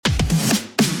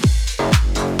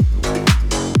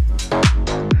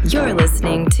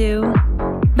listening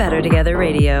to Better Together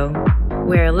Radio,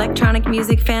 where electronic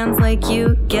music fans like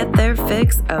you get their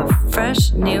fix of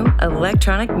fresh, new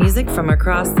electronic music from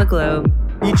across the globe.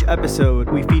 Each episode,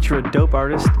 we feature a dope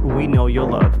artist we know you'll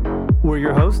love. We're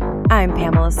your hosts. I'm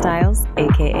Pamela Stiles,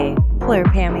 aka Plur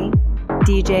Pammy,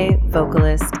 DJ,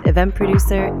 vocalist, event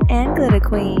producer, and glitter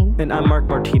queen. And I'm Mark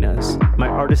Martinez. My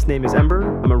artist name is Ember.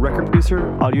 I'm a record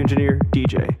producer, audio engineer,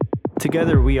 DJ.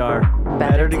 Together we are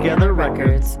Better Together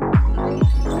Records.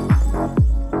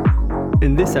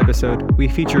 In this episode, we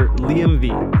feature Liam V,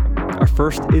 our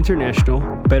first international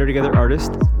Better Together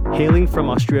artist, hailing from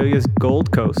Australia's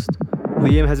Gold Coast.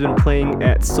 Liam has been playing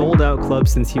at sold-out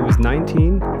clubs since he was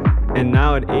 19, and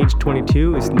now at age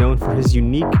 22 is known for his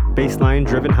unique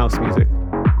bassline-driven house music.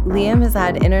 Liam has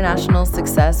had international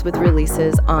success with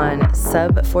releases on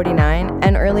Sub 49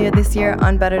 and earlier this year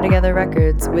on Better Together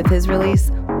Records with his release,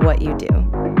 What You Do.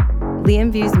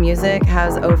 Liam V's music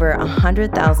has over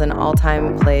 100,000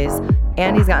 all-time plays,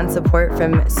 and he's gotten support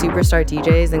from superstar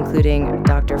DJs including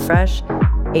Dr. Fresh,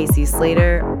 AC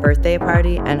Slater, Birthday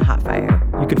Party, and Hotfire.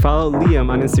 You can follow Liam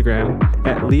on Instagram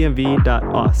at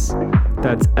liamv.aus.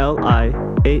 That's LIAMV.AUS.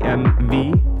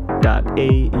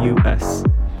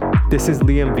 This is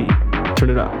Liam V. Turn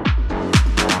it up.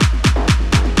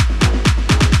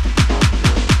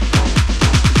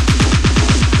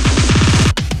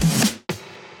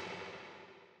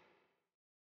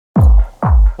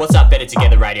 What's up, Better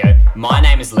Together Radio? My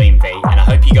name is Liam V, and I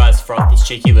hope you guys froth this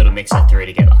cheeky little mix I threw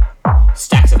together.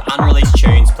 Stacks of unreleased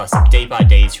tunes plus some deep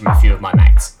IDs from a few of my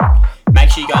mates. Make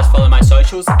sure you guys follow my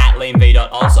socials at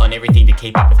liamv.oz on everything to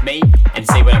keep up with me and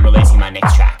see when I'm releasing my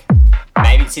next track.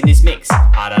 Maybe it's in this mix,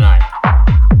 I don't know.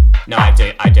 No, I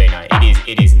do know.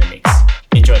 It is in the mix.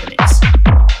 Enjoy the mix.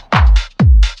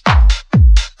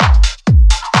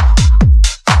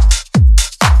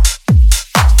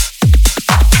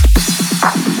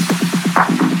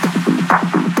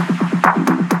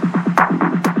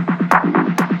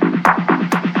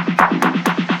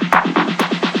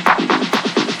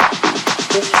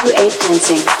 If you ain't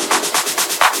dancing,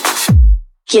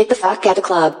 get the fuck out the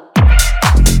club.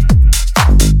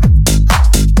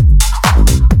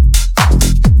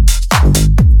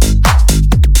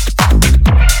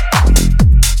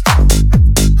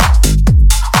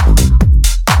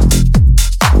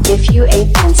 If you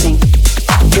ain't dancing,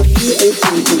 if you ain't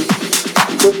dancing,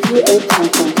 if you ain't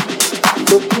dancing,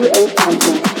 if you ain't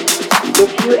dancing,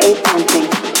 if you ain't dancing,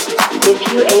 if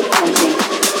you ain't dancing,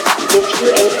 if you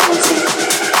ain't dancing,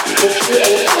 if you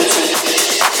ain't dancing,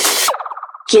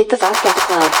 get the fuck out the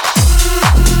club.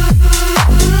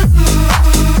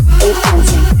 Ain't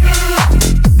dancing,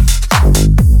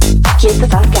 get the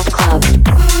fuck out the club.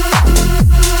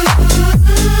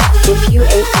 If you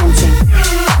ain't dancing,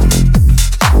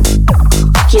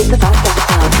 get the fuck out the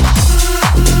club.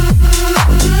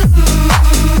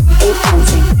 Ain't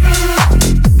dancing.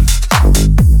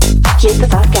 Get the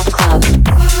fuck out the club.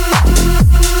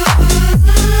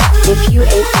 If you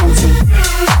ain't dancing.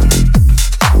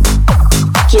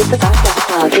 Get the fuck out the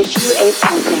club. If you ain't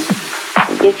dancing.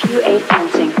 If you ain't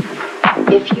dancing.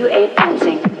 If you ain't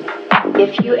dancing.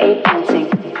 If you ain't dancing.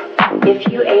 If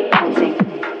you ain't dancing. If you ain't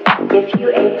dancing. If you ain't dancing. If you ain't dancing, if you ain't dancing, if you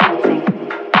ain't dancing,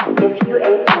 if you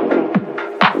ain't dancing,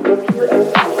 if you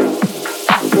ain't dancing,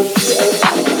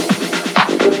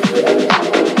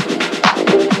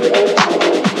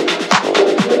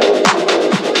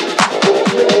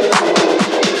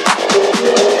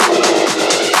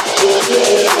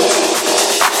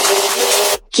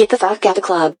 get the fuck out the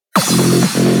club.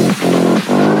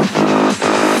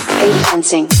 Ain't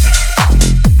dancing.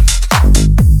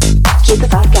 Get the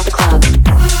fuck out the club.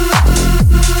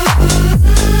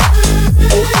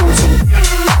 Ain't dancing.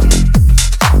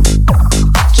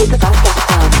 Get the fuck out the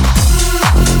club.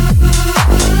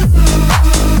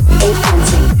 Ain't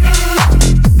dancing.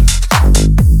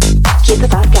 Get the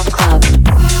fuck out the club.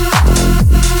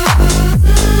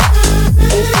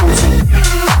 Ain't dancing.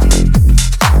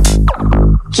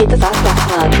 Get the fuck out the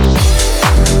club.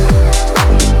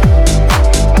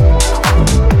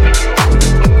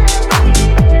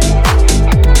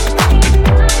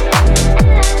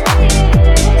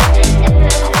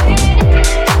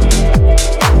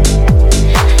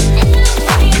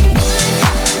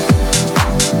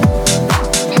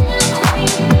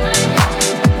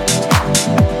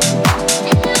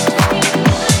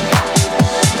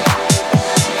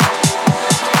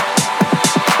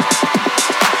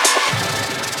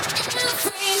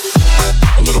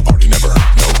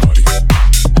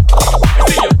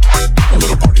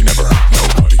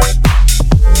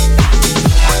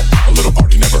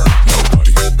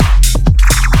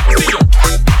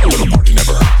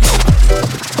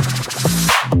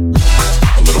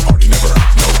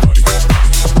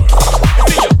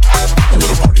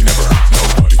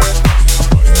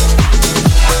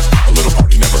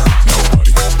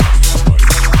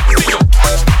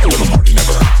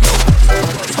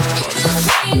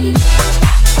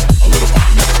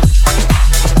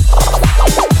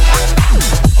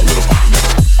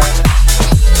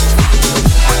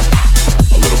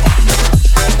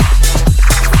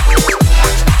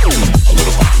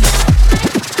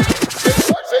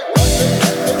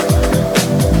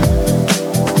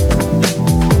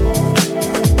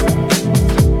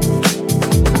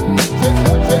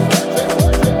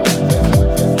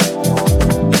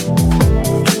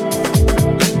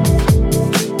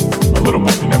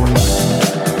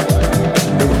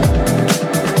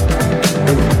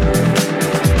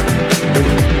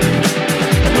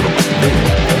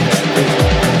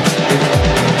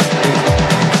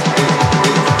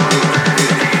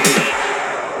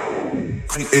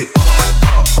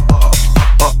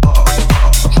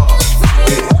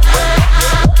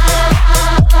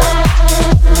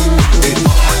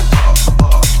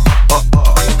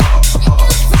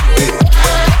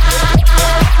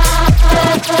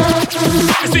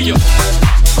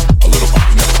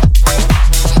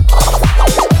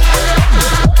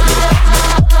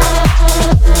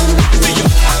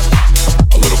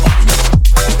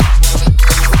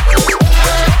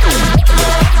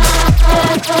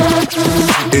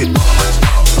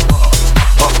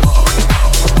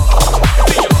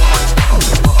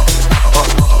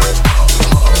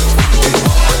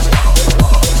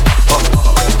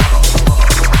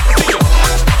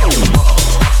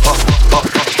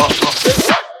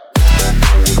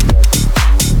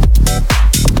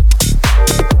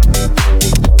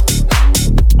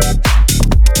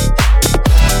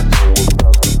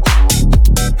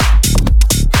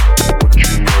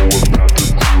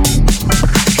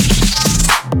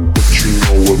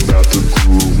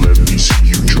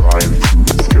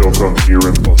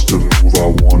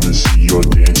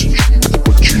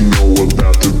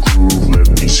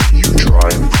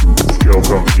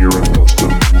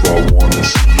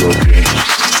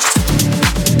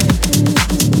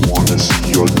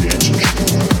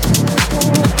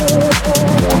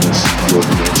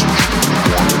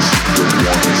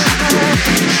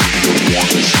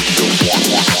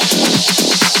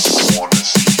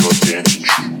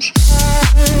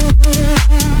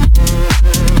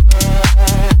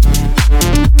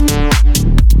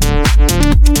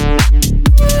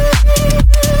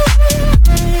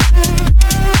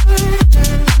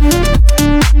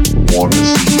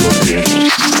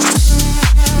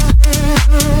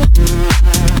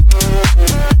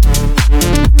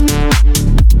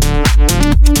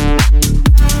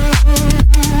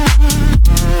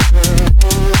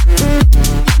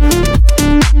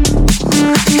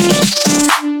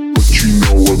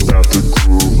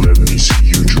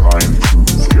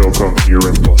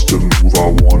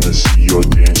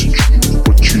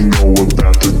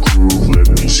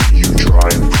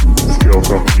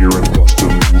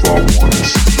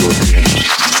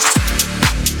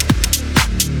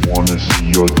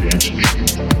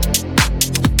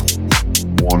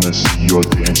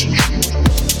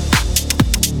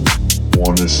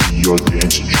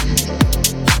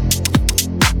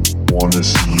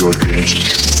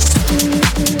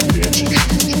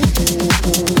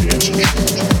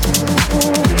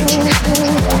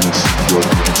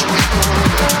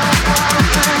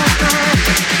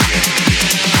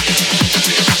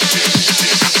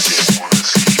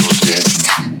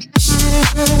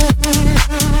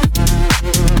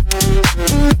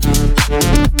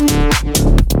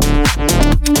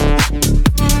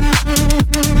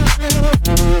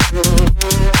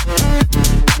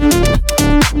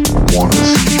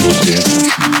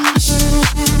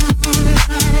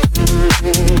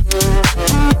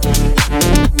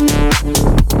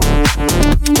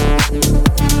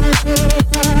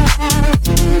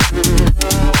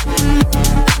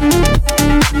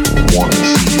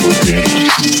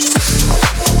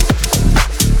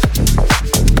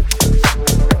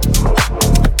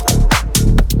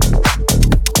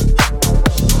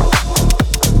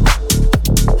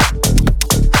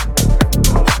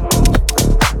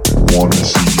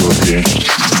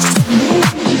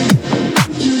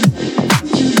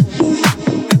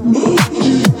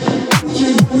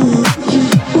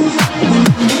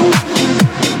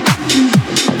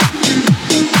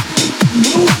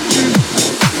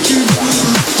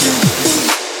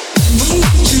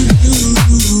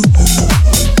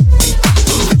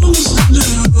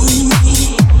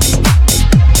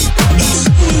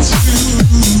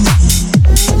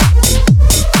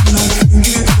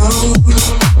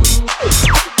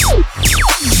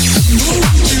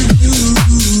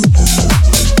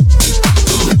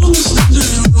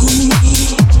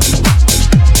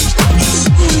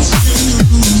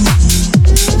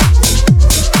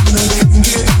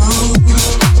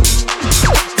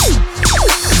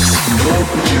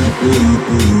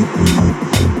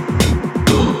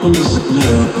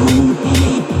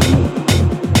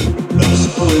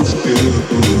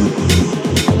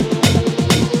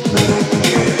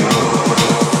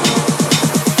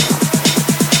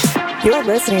 You're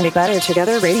listening to Better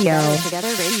Together Radio.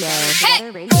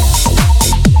 Hey!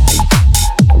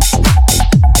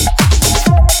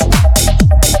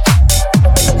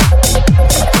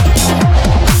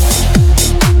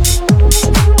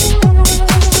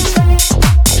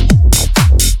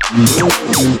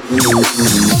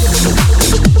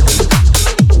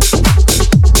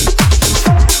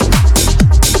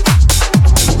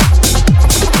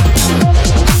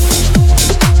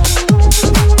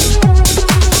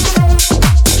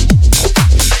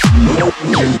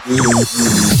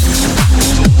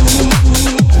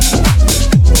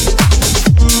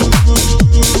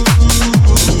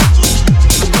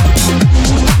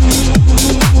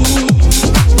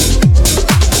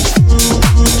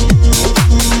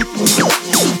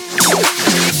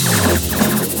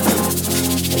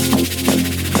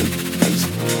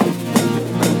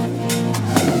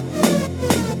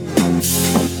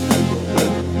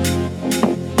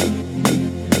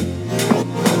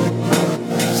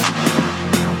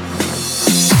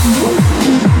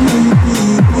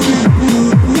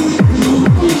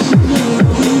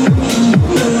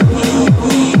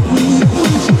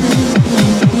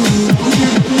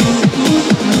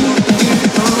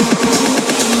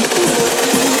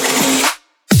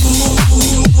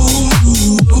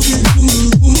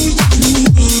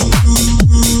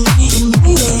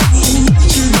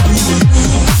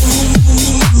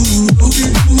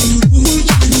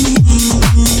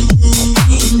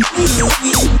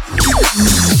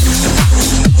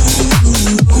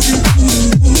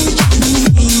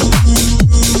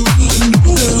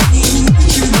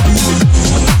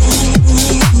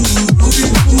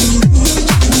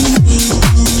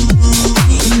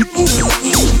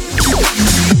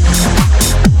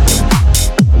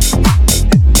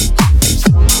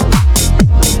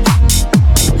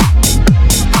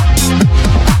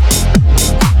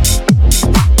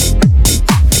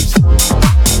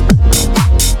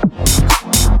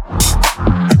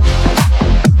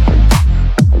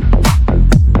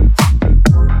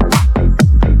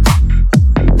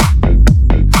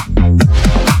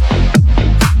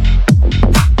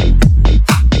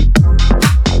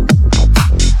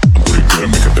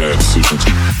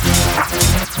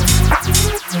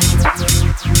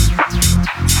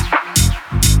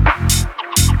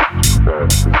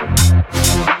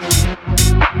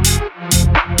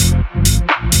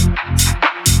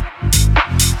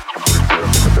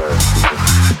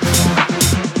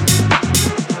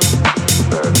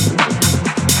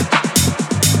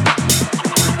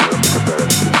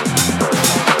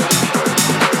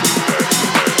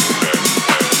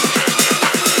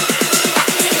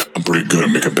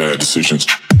 decisions.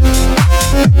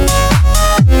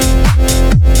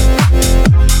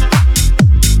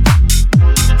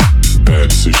 Bad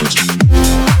decisions.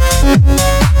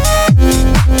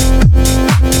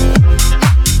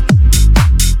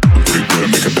 I'm pretty good at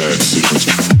making bad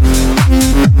decisions.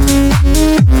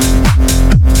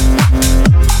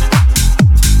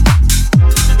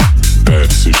 Bad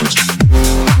decisions.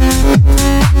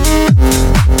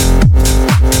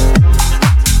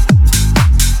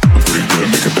 I'm pretty good at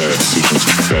making bad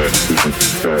decisions.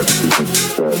 Bad decisions.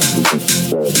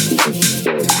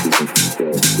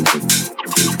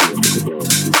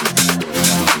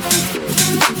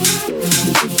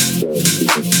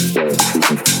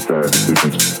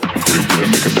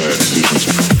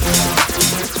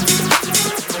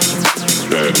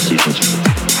 Bad decisions. Bad decisions. Bad decisions. Bad decisions. Bad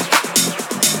decisions.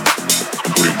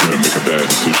 I'm pretty good at making bad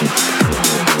decisions.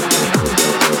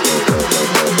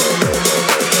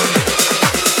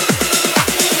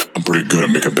 I'm pretty good at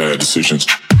making bad decisions.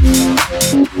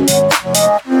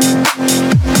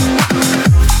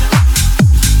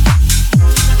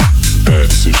 Bad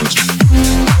decisions.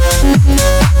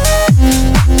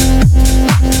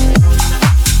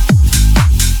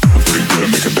 I'm pretty good at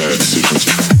making bad decisions.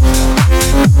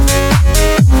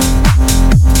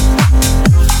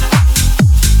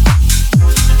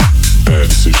 Bad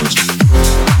decisions.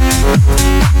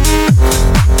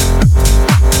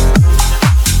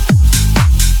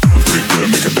 I'm pretty good at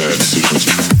making bad decisions.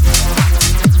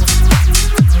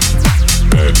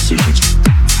 Bad decisions.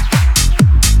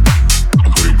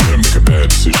 I'm pretty good at making bad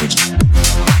decisions.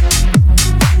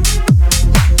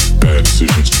 Bad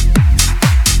decisions.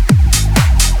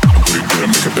 I'm pretty good at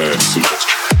making bad decisions.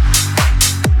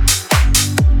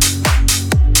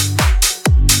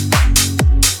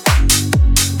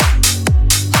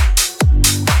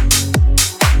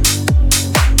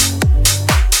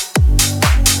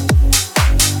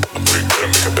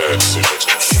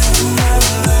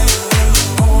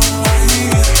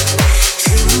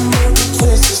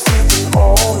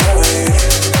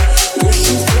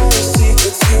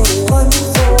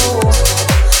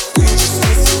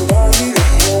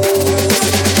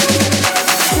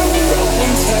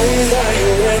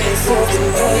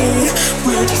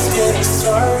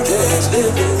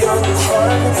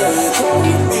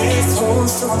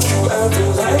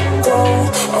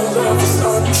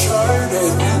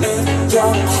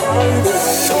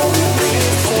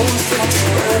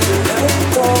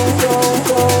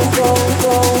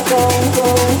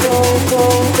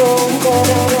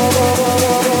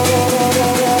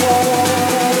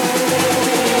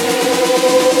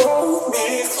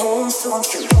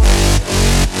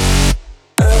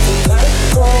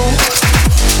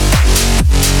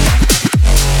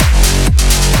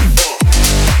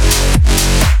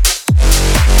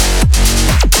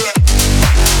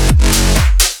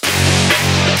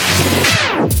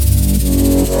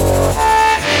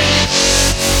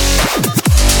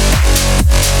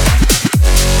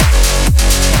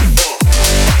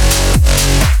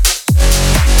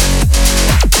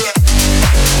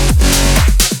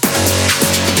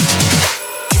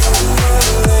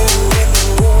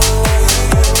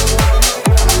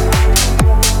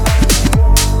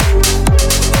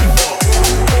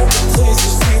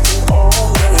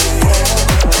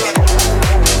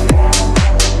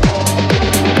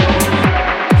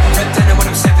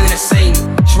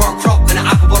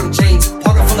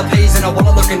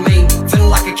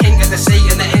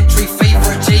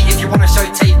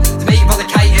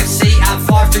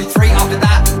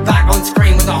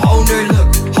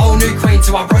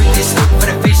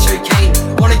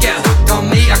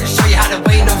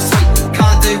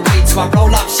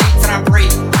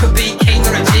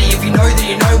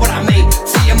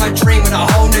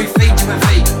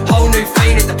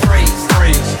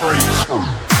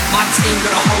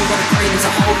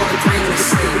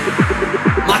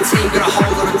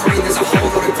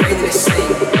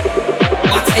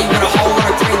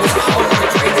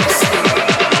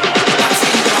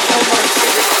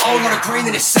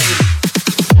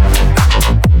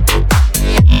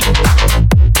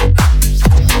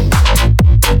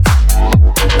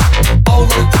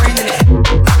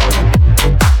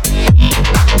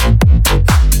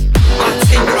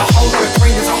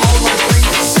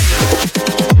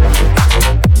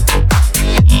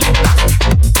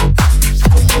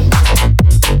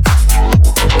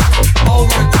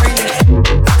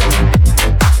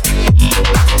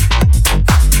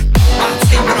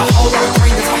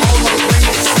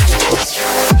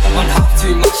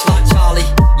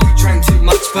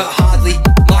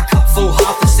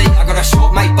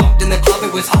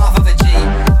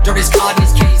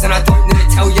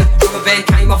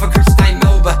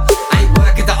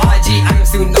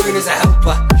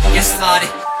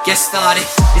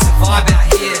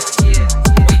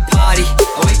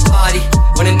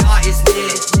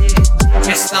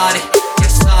 started,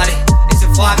 it's a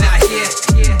vibe out here.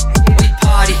 We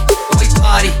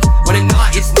party, when the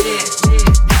night is near.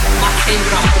 My team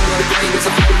got a whole lot of green, there's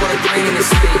a whole lot of green in the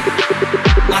city.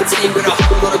 My team got a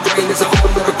whole lot of green, there's a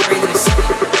whole lot of green in the city.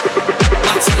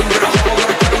 My team got a whole lot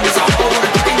of green, there's a whole lot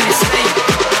of green in the city.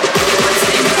 My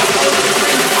team got a whole lot of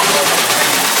green, there's a whole lot of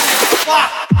green. Fuck!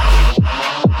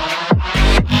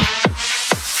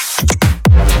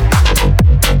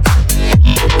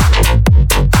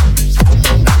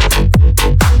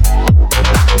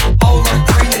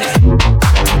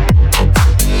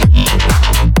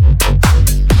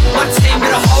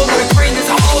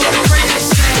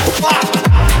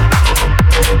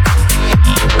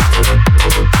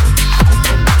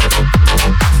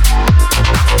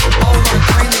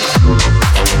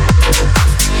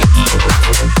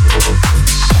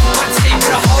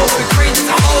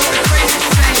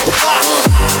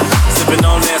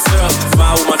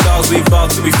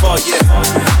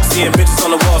 Seeing bitches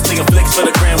on the walls, taking flicks for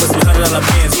the gram with some $100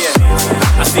 pants, yeah.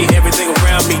 I see everything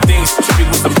around me, things trippy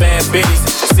with some bad bitches.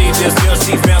 See this girl,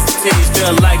 she bouncing titties,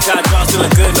 feel like hot dogs,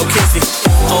 feeling good, no kissing.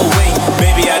 Oh wait,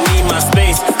 baby, I need my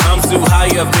space. I'm too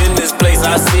high up in this place.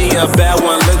 I see a bad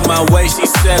one look my way. She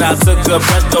said I took her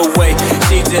breath away.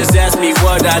 She just asked me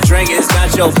what I drank. It's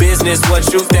not your business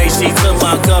what you think. She took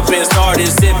my cup and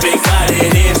started sipping. Got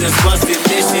it in, just busted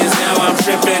dishes. Now I'm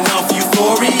tripping off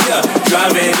euphoria.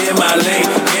 Driving in my lane,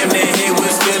 damn that hit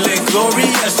was feeling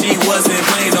glorious. She wasn't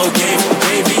playing no games,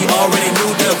 baby already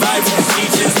knew the vibes. She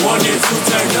just wanted to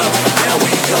turn up. Now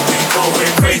we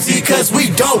going crazy cause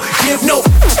we don't give no.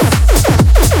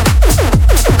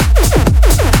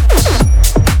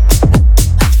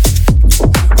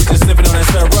 Just sipping on that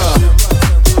syrup.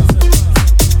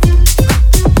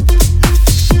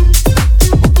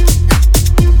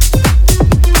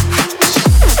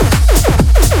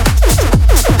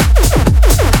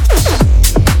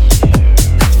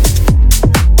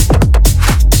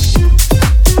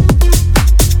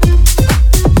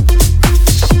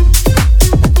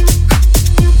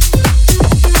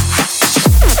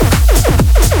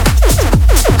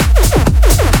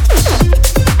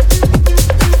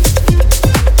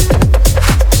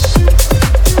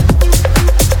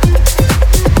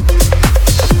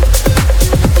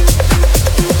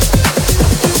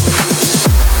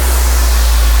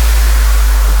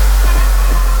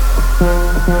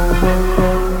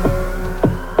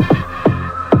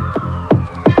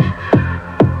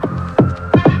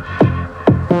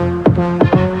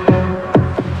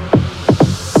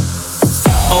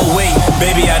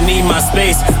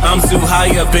 I'm too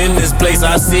high up in this place.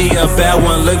 I see a bad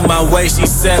one look my way. She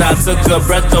said I took her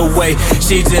breath away.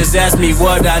 She just asked me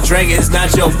what I drank. It's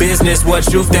not your business what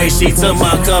you think. She took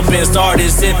my cup and started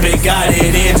sipping. Got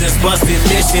it in, just busted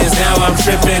dishes. Now I'm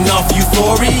tripping off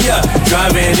euphoria.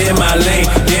 Driving in my lane,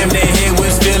 damn that hit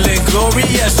was feeling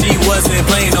glorious. She wasn't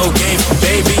playing no games,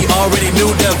 baby already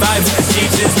knew the vibes. She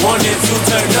just wanted to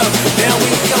turn up. Now we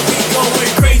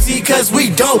going crazy cause we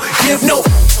don't give no.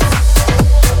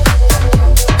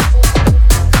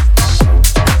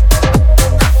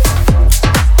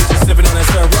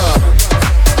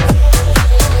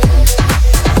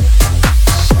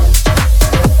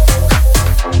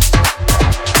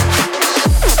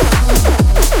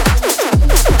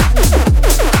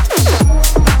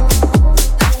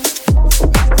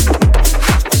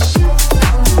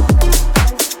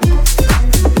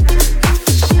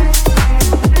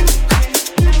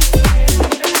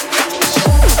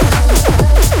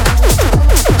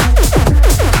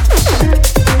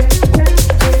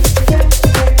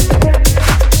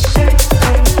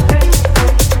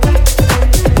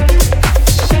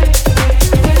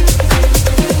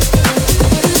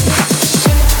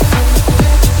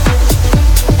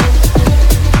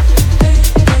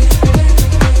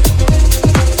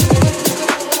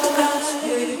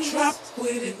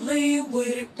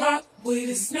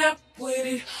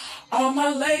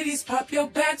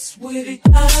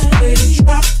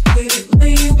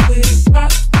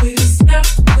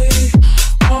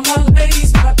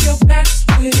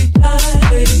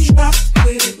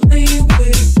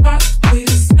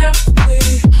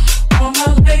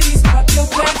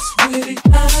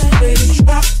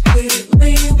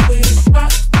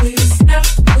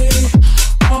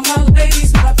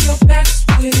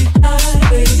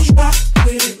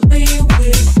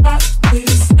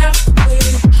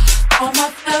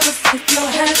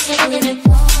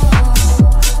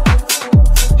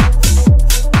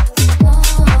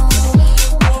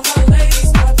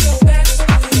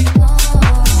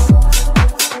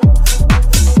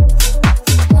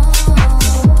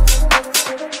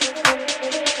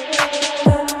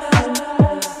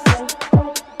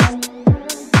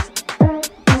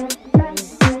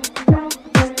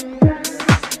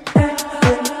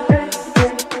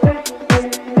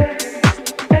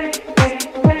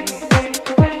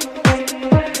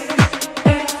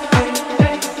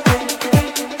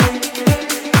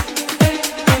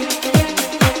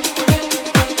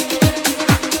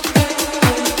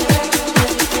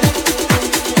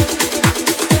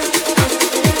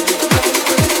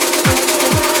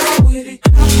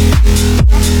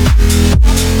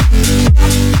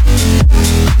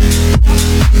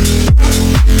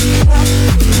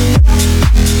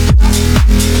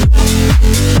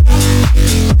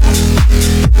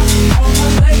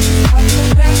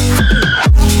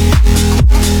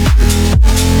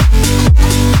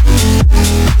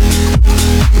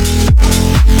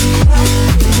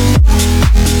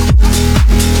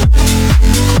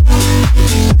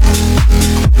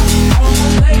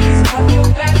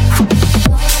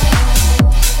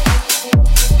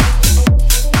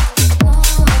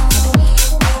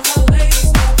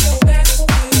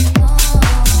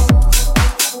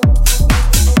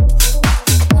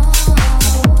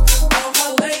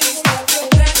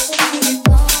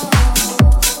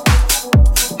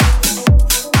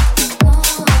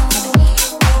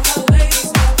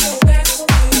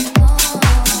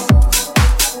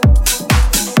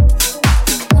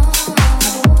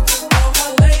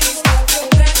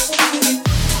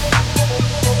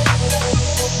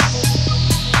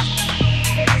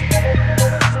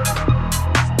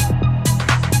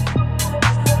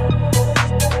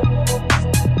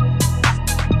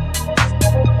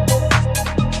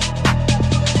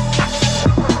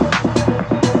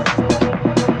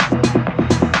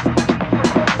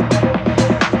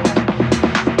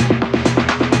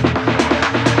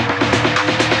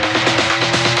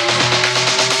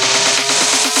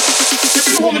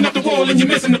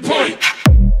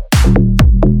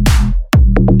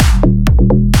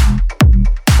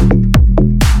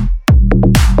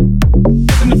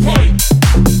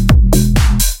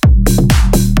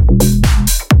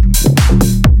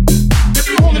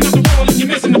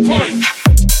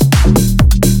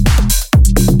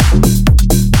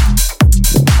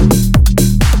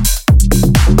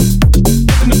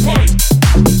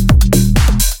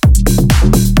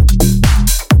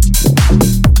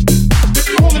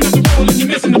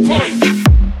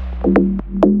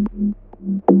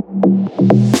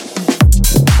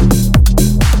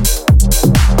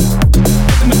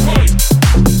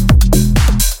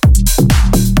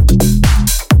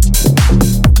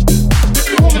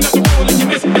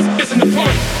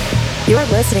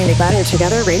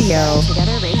 Together Radio.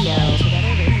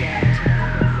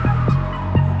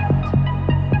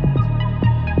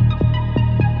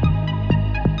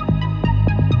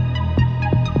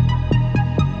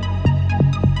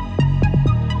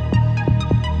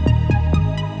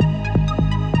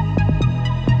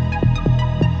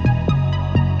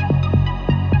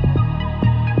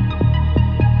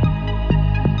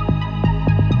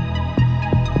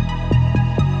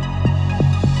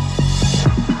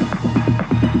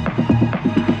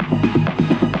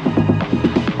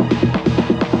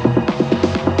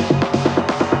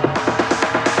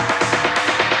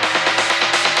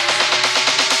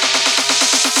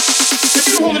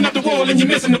 And you're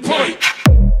missing the point.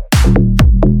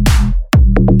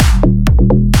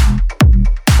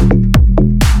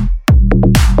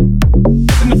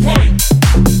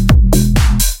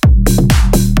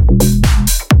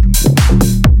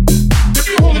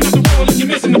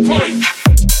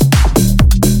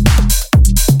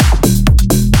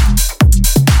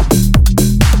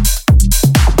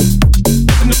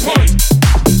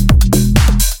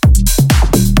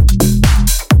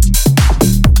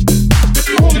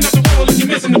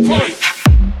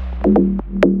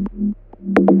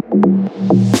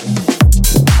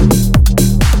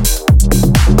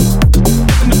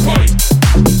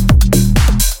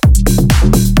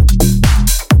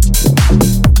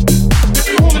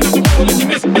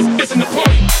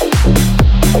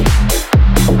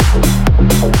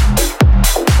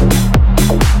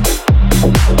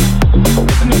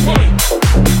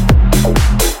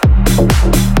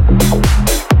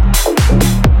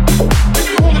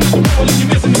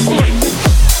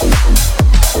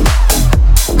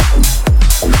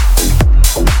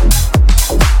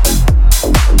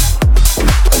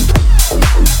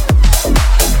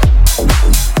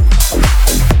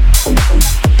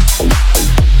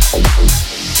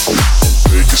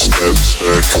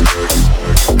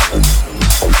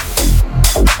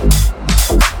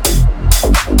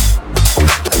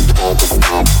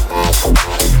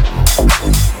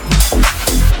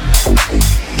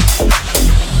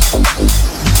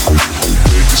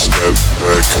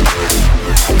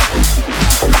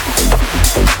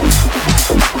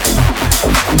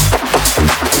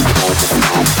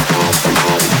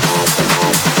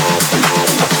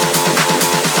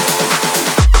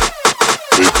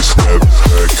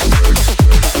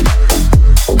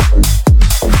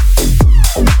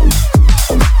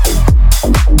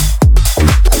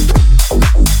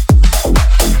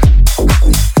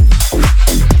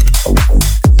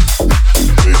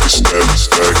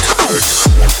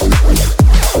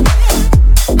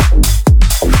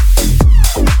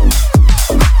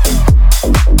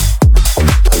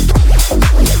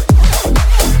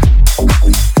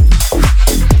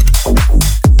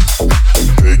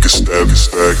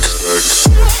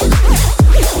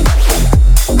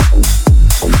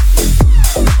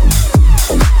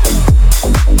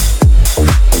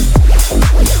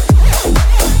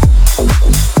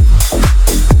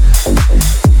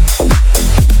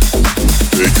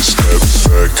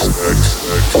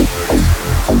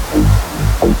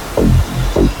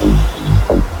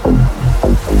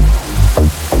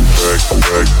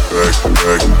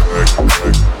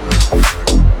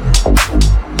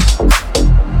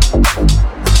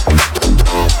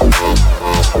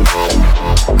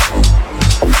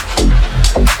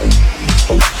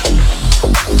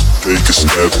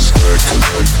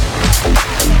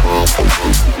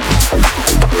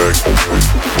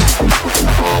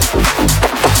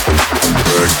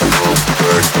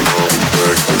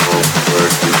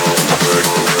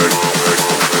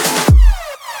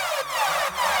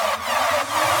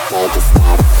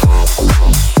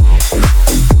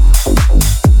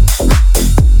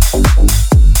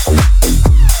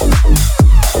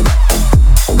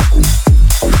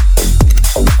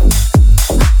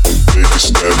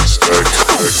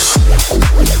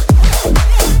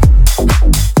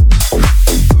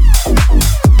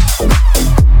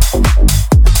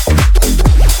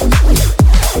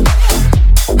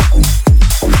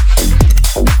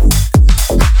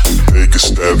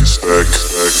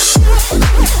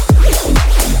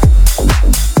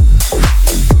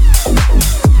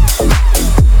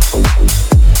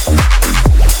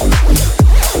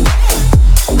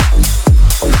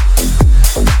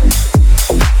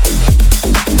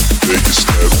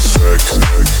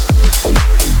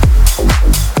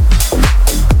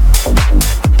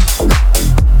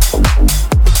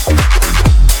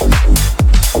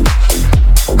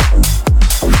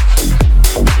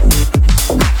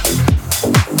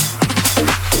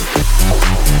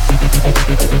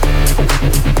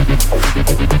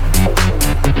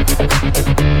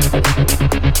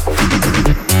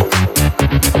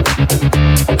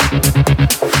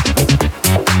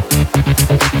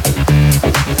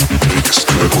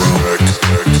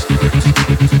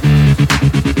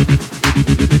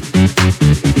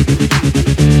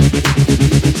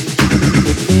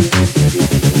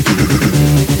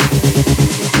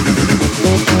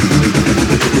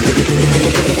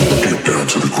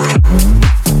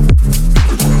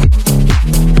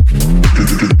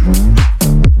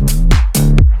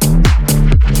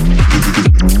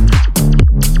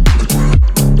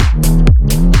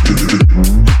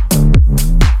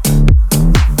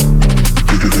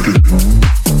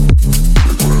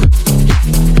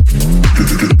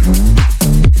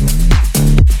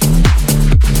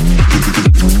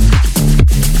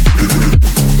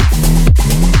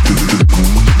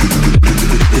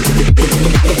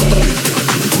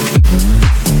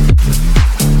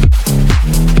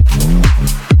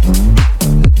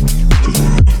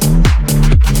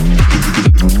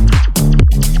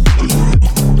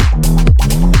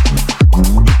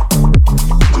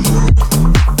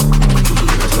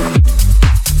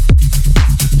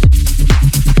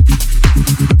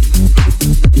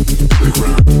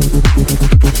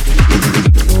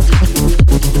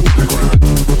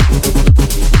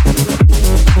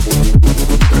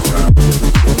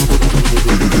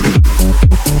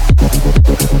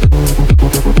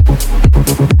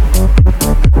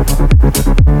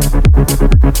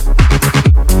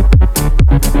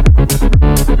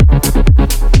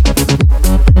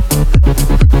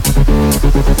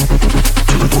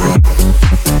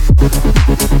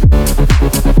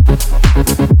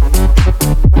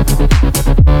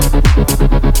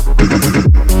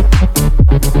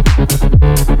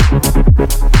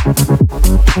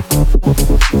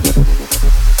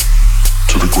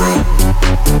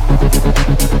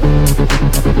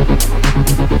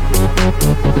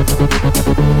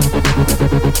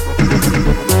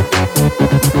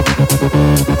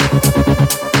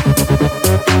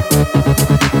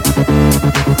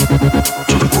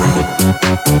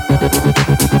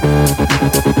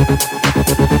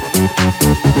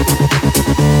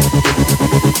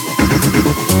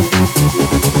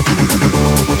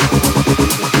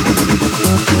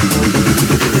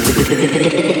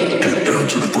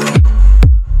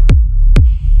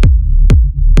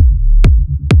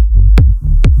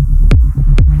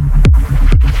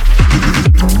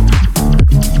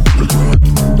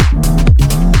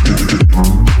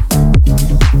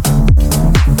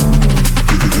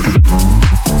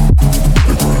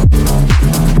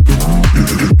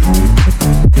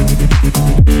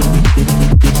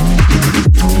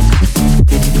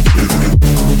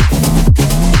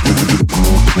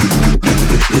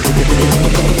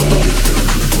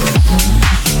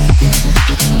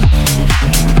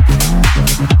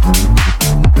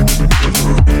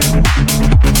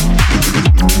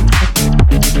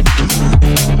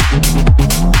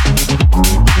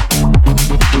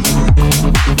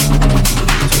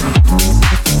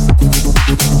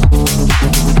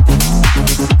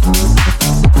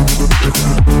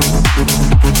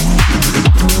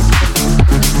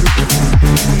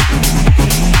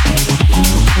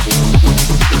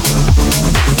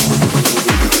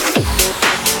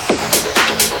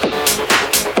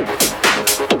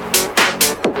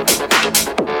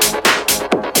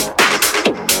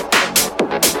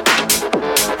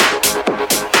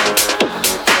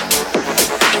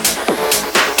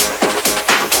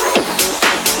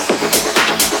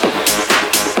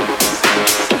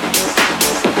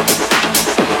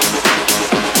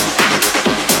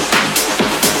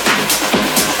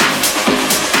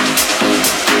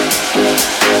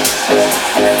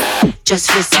 Just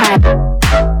this time.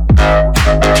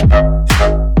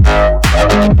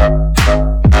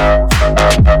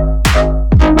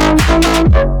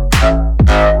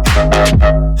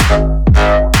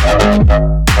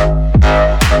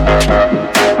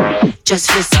 Just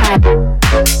this time.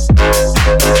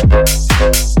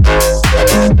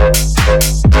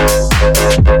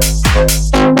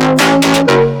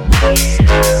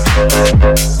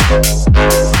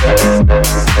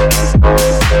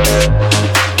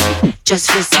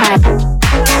 Just this time.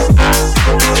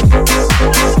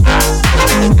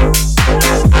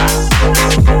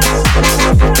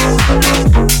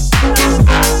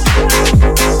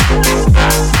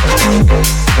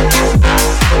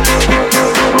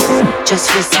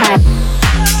 Just this time.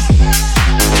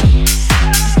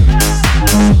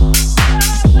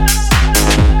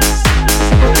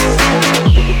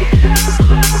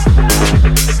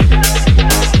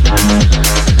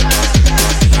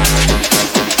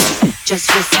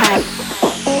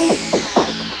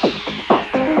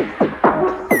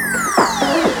 Just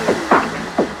this time.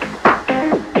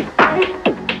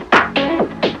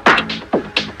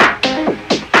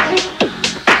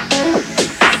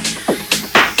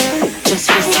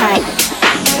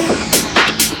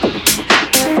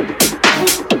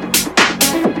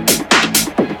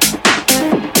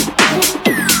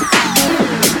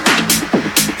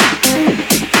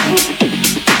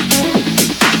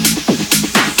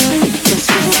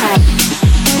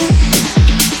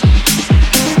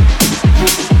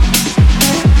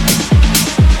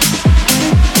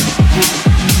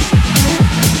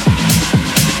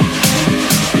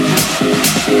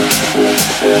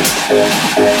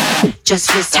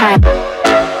 Just this time. Just this time.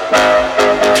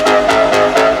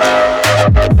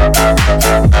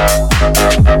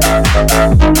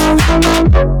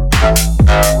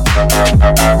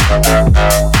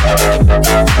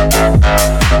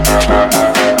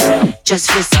 Just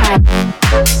this time.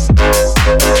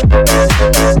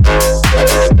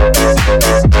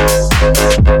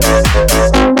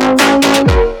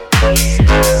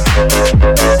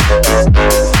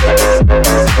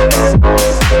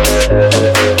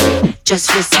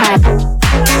 Just this time.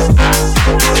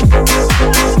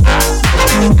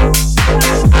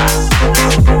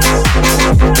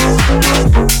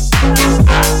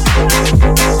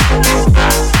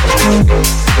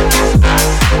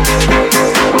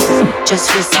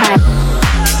 Just this time.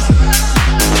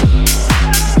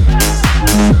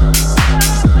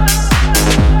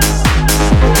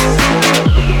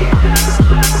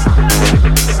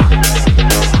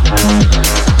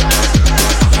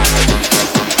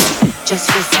 Just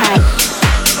this time.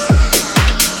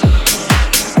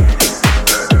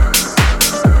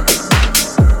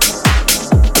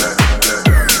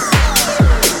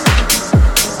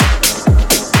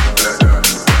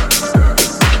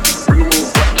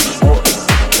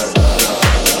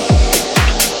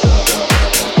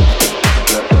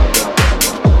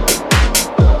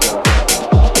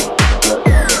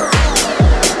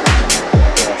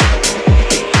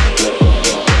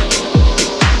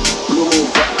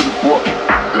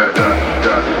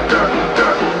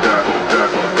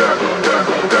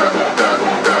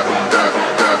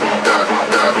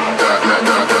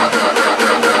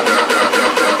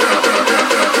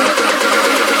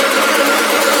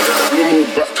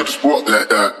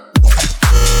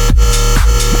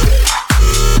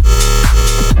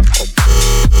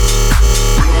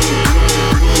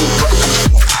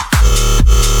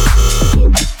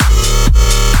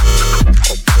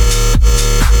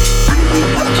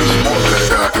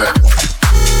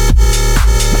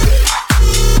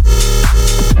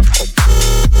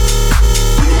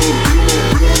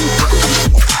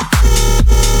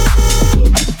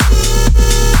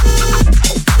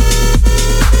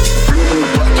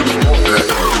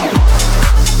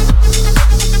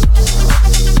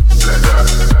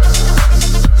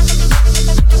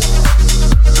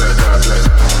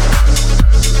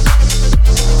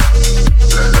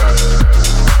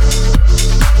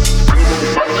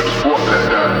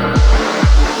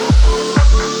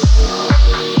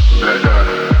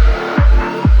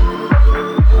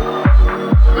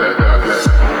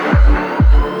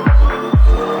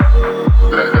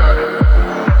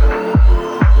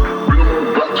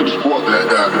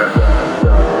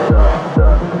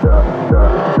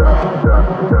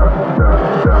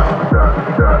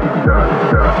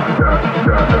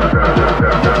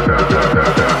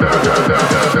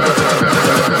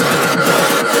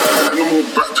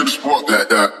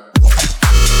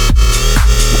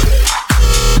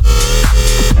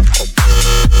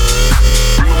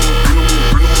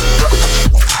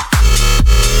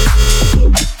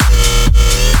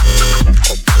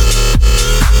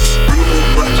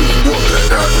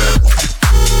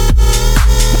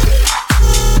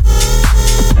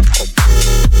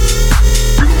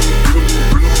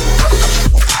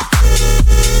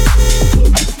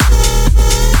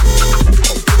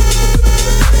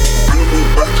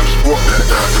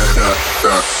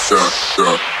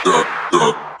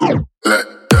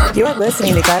 You're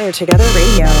listening to Better Together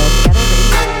Radio.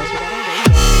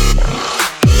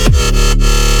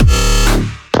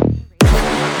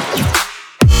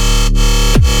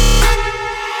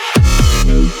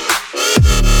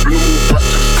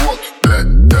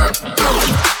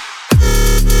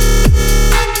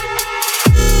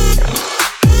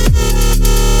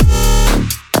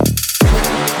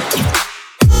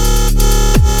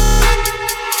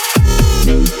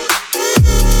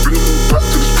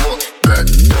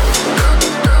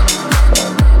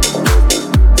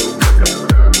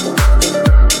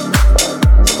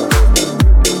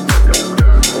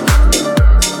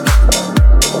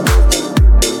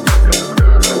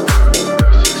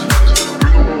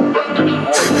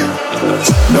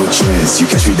 You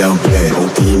catch me down bad,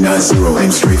 OP90,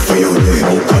 aim straight for your head.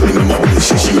 Oh, coming in my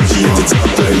position, she at the top,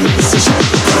 but in the position.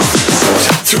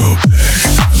 Throw it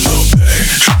back, low back,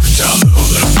 drop it down low,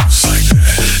 let her bounce like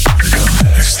that. Come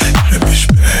next, that bitch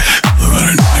back, look at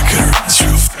her neck, get her ass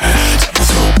real fat.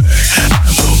 Throw it back,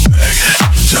 low back,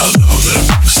 down low, let her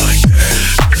bounce like that.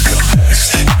 Come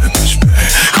next, that bitch back,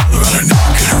 look at her neck,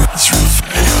 get her ass real fat.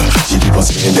 She keep on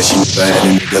saying that she bad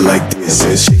and nigga like this.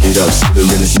 Says shake it up, see the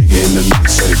realest nigga in the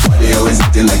mix. So the party always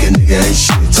acting like a nigga ain't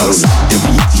shit. Talk about the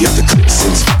BT up the clip,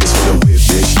 6 figures for the whip,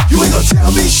 bitch. You ain't gon'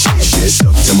 tell me shit.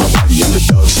 Stuck to my body, I'm the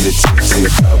dog, she the tip. Say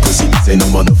a crowd, pussy, this ain't no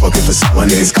motherfucking facade. My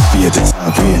niggas coffee at the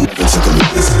top, we ain't never took a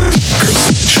look. Girls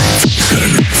in the chain, got a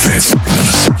new fans, smoking on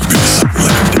a sip, we been something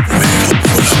like a different man.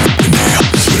 Pull up in the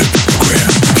house with a big gram.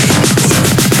 Get him up, pull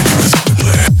up, he was up and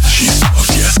play. She's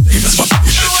soft, yes, that's my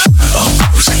bitch. I'm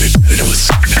personally better than what's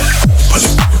in that. But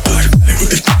the black man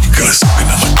with the got a sock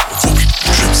and I'm a dog, won't be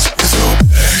trips. It's low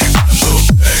back, low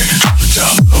back, drop it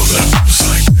down low, let her bounce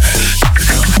like that.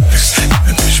 Come next, that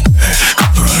bitch back,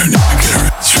 come around her neck, get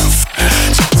her ass real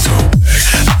fat. Throw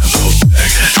back, low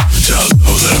back, drop it down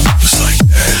low, let her bounce like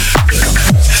that. Come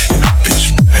next, that bitch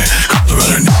back, come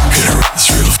around her neck, get her ass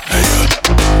real fat.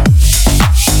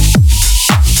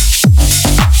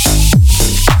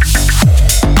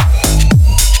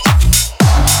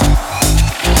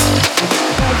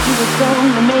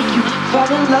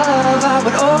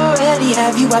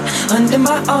 Have you up under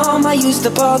my arm? I used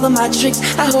up all of my tricks.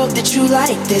 I hope that you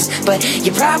like this, but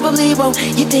you probably won't.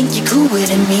 You think you're cooler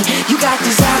than me. You got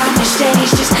designer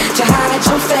shades just to hide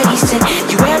your face, and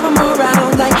you wear them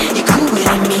around like you're cooler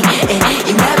than me. And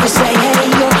you never say,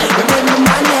 hey, yo, remember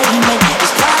my name. And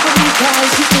it's probably because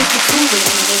you think you're cooler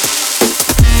than me.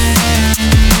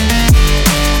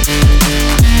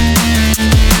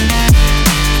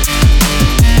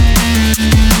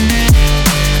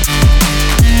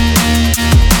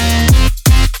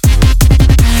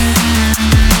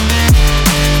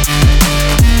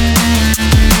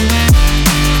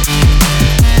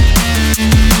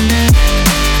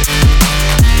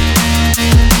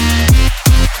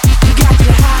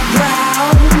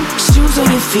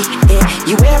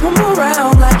 You wear them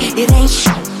around like it ain't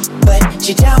shit, but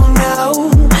you don't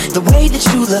know the way that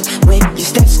you look when your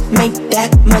steps make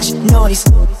that much noise.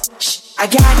 Shh, I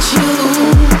got you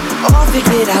all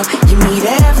figured out. You need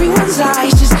everyone's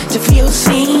eyes just to feel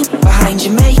seen behind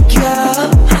your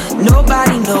makeup.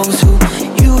 Nobody knows who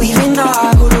you even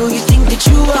are. Who do you think that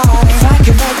you are? If I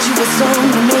could write you a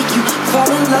song to make you fall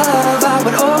in love, I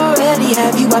would already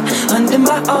have you up under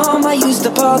my arm. I used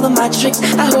up all of my tricks.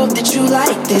 I hope that you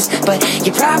like this, but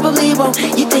you probably won't.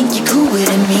 You think you're cooler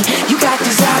than me. You got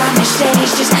designer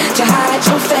shades just to hide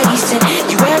your face, and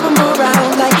you wear them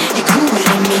around like you're cooler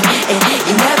than me. And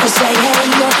you never say hey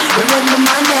or remember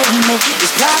my name, and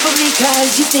it's probably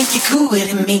cause you think you're cooler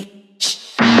than me.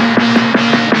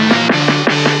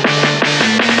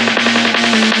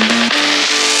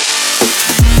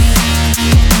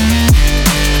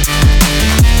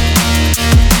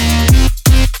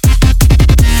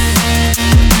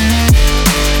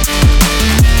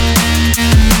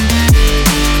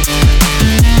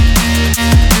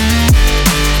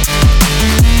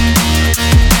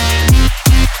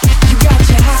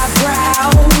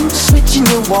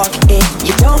 Walk in,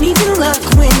 you don't even look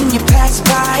when you pass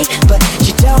by, but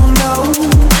you don't know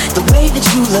the way that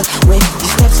you look when your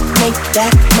steps make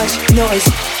that much noise.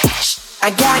 Shh, I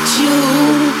got you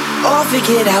all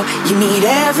figured out. You need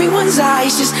everyone's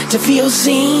eyes just to feel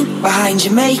seen behind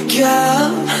your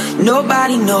makeup.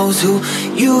 Nobody knows who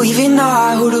you even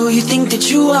are. Who do you think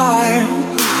that you are?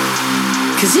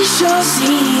 Cause it sure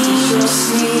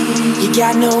seems you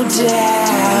got no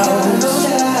doubt.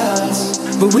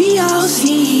 But we all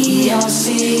see, you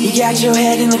got your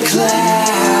head in the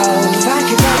clouds. If I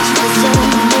could write you a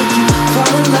song to make you fall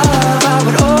in love, I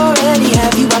would already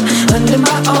have you up under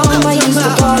my arm. I used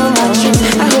up all of my tricks.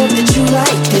 I hope that you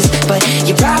like this, but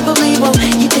you probably won't.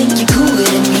 You think you're cooler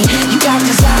than me. You got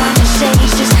designer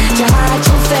shades just to hide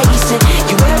your face, and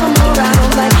you wear them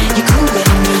around like you're cooler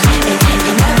than me. And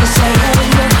you never say hey,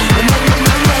 no, remember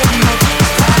my name.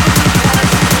 It's probably because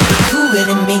you're cooler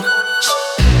than me.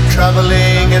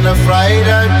 Traveling in a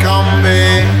freighter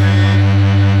combi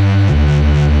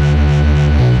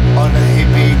on a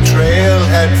hippie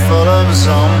trailhead full of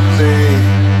zombies.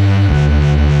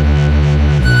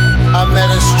 I met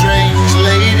a strange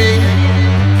lady,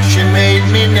 she made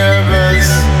me nervous.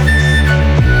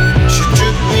 She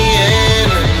took me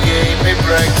in and gave me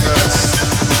breakfast.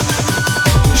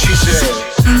 She said,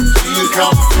 do you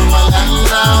come from a land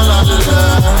down under?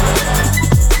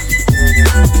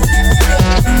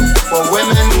 For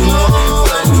women glow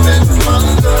and men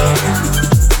plunder.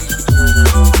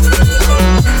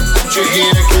 Can't you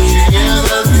hear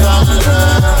the thunder?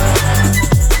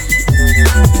 You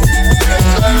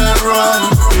better run,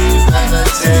 you better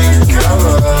take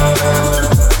cover.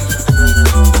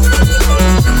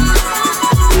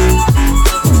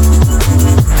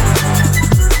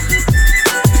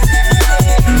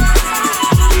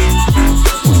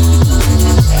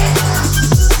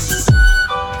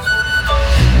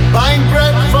 Buying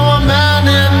bread from a man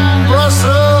in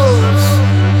Brussels.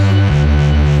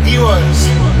 He was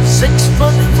 6'4"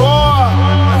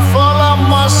 and full of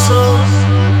muscle.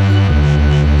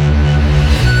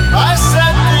 I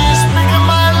said, do you speak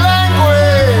my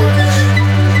language?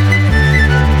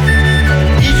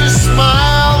 He just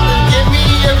smiled and gave me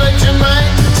a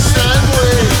Vegemite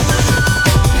sandwich.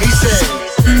 He said,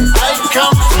 I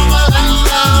come from a land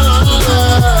down under.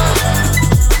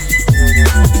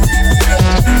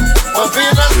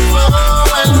 Venus flow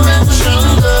and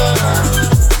mentioner.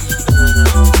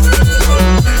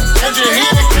 Can you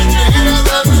hear the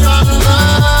thunder?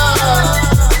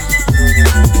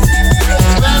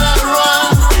 You better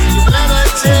run, you better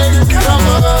take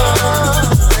cover.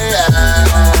 Yeah.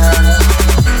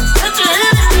 Can you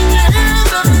hear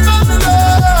the thunder?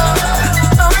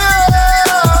 Oh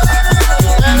yeah.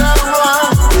 You better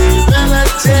run, you better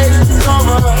take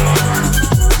cover.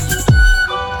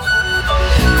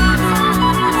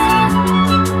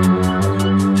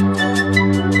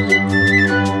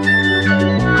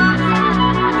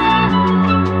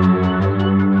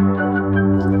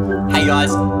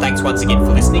 Thanks once again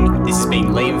for listening. This has been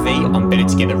Liam V on Better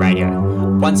Together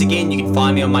Radio. Once again, you can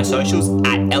find me on my socials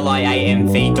at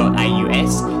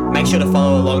liamv.aus. Make sure to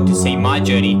follow along to see my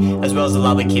journey, as well as the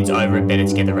lovely kids over at Better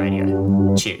Together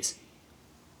Radio. Cheers.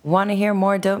 Want to hear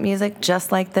more dope music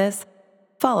just like this?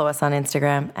 Follow us on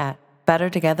Instagram at Better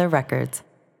Together Records.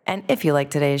 And if you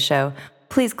like today's show,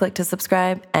 please click to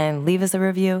subscribe and leave us a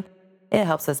review. It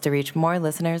helps us to reach more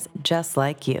listeners just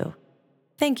like you.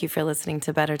 Thank you for listening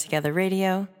to Better Together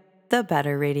Radio, the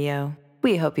Better Radio.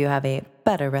 We hope you have a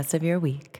better rest of your week.